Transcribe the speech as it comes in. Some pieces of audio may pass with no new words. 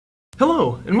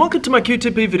Hello, and welcome to my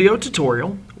QTP video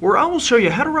tutorial, where I will show you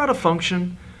how to write a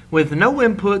function with no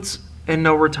inputs and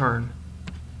no return.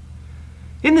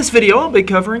 In this video, I'll be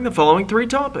covering the following three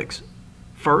topics.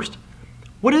 First,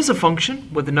 what is a function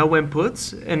with no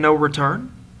inputs and no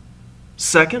return?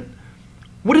 Second,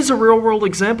 what is a real-world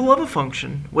example of a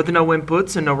function with no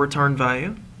inputs and no return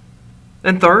value?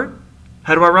 And third,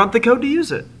 how do I write the code to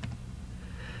use it?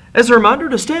 As a reminder,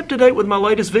 to stay up to date with my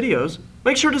latest videos,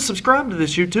 make sure to subscribe to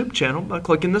this YouTube channel by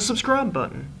clicking the subscribe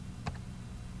button.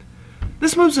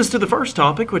 This moves us to the first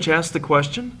topic, which asks the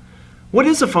question, what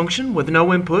is a function with no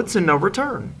inputs and no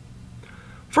return?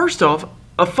 First off,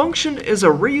 a function is a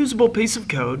reusable piece of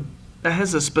code that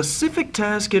has a specific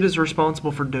task it is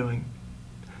responsible for doing.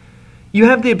 You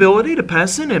have the ability to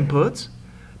pass in inputs,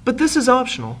 but this is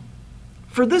optional.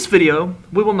 For this video,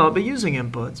 we will not be using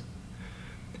inputs.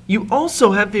 You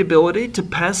also have the ability to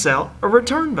pass out a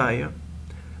return value,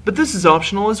 but this is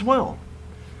optional as well.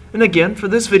 And again, for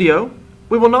this video,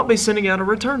 we will not be sending out a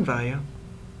return value.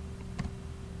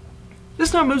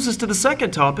 This now moves us to the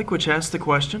second topic, which asks the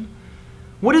question,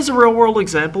 what is a real-world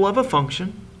example of a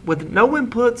function with no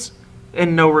inputs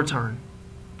and no return?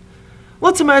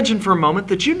 Let's imagine for a moment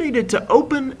that you needed to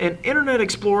open an Internet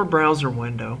Explorer browser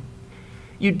window.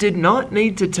 You did not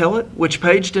need to tell it which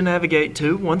page to navigate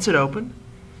to once it opened,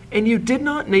 and you did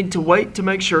not need to wait to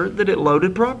make sure that it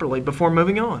loaded properly before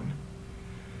moving on.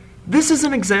 This is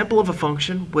an example of a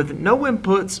function with no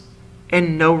inputs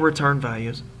and no return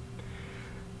values.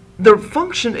 The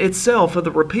function itself of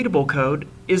the repeatable code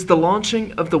is the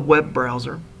launching of the web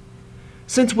browser.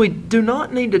 Since we do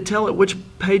not need to tell it which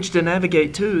page to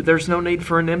navigate to, there's no need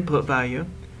for an input value.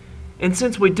 And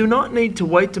since we do not need to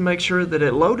wait to make sure that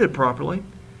it loaded properly,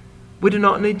 we do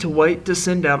not need to wait to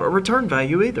send out a return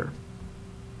value either.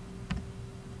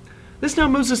 This now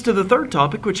moves us to the third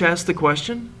topic, which asks the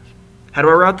question, how do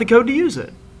I write the code to use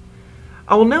it?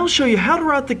 I will now show you how to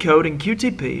write the code in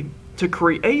QTP to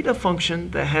create a function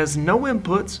that has no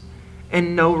inputs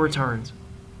and no returns.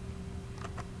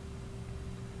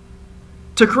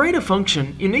 To create a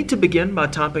function, you need to begin by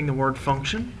typing the word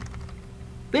function,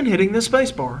 then hitting the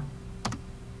spacebar.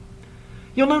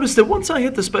 You'll notice that once I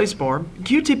hit the spacebar,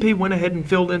 QTP went ahead and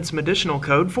filled in some additional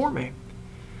code for me.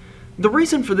 The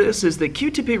reason for this is that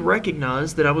QTP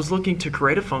recognized that I was looking to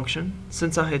create a function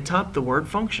since I had typed the word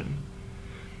function.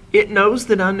 It knows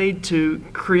that I need to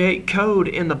create code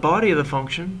in the body of the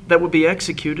function that would be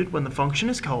executed when the function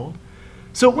is called,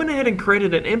 so it went ahead and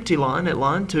created an empty line at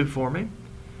line 2 for me.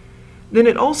 Then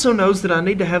it also knows that I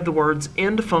need to have the words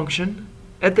end function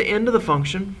at the end of the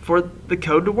function for the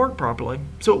code to work properly,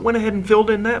 so it went ahead and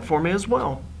filled in that for me as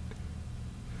well.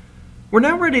 We're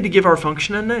now ready to give our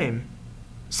function a name.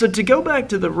 So to go back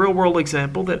to the real-world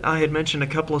example that I had mentioned a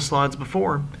couple of slides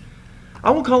before,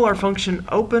 I will call our function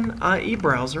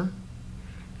OpenIEBrowser,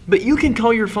 but you can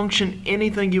call your function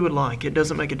anything you would like. It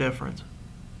doesn't make a difference.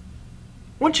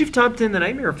 Once you've typed in the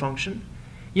name of your function,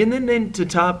 you then need to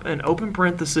type an open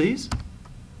parentheses.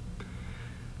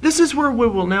 This is where we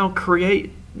will now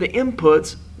create the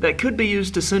inputs that could be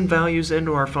used to send values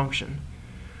into our function.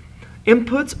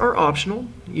 Inputs are optional.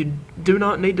 You do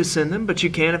not need to send them, but you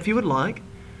can if you would like.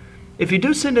 If you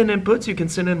do send in inputs, you can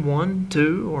send in 1,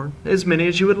 2, or as many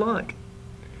as you would like.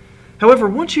 However,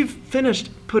 once you've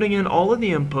finished putting in all of the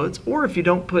inputs, or if you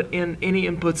don't put in any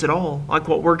inputs at all, like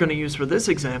what we're going to use for this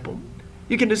example,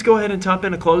 you can just go ahead and type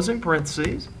in a closing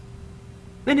parentheses,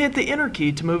 then hit the Enter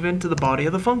key to move into the body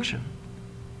of the function.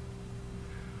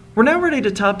 We're now ready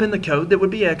to type in the code that would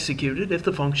be executed if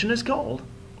the function is called.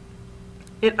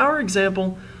 In our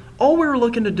example, all we were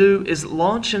looking to do is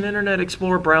launch an Internet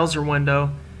Explorer browser window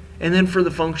and then for the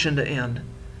function to end.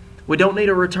 We don't need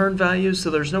a return value,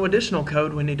 so there's no additional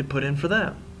code we need to put in for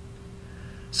that.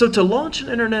 So to launch an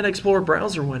Internet Explorer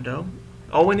browser window,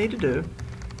 all we need to do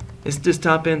is just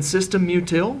type in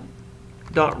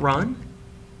systemutil.run.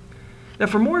 Now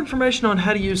for more information on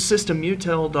how to use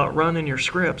systemutil.run in your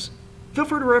scripts, feel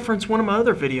free to reference one of my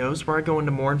other videos where I go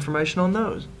into more information on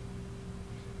those.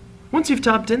 Once you've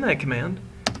typed in that command,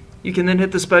 you can then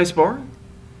hit the spacebar,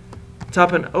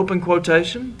 type an open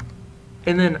quotation,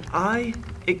 and then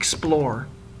iExplore.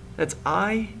 That's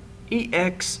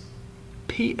IEXPLORE,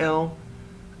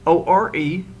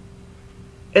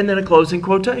 and then a closing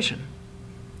quotation.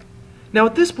 Now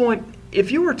at this point,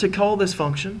 if you were to call this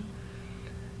function,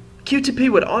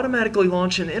 QTP would automatically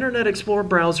launch an Internet Explorer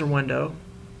browser window,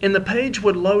 and the page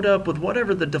would load up with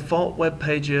whatever the default web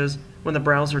page is when the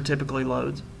browser typically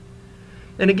loads.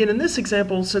 And again, in this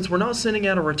example, since we're not sending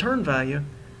out a return value,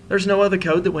 there's no other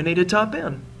code that we need to type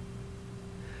in.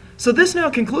 So this now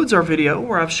concludes our video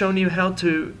where I've shown you how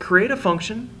to create a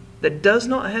function that does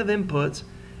not have inputs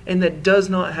and that does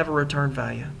not have a return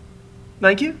value.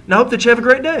 Thank you, and I hope that you have a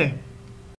great day.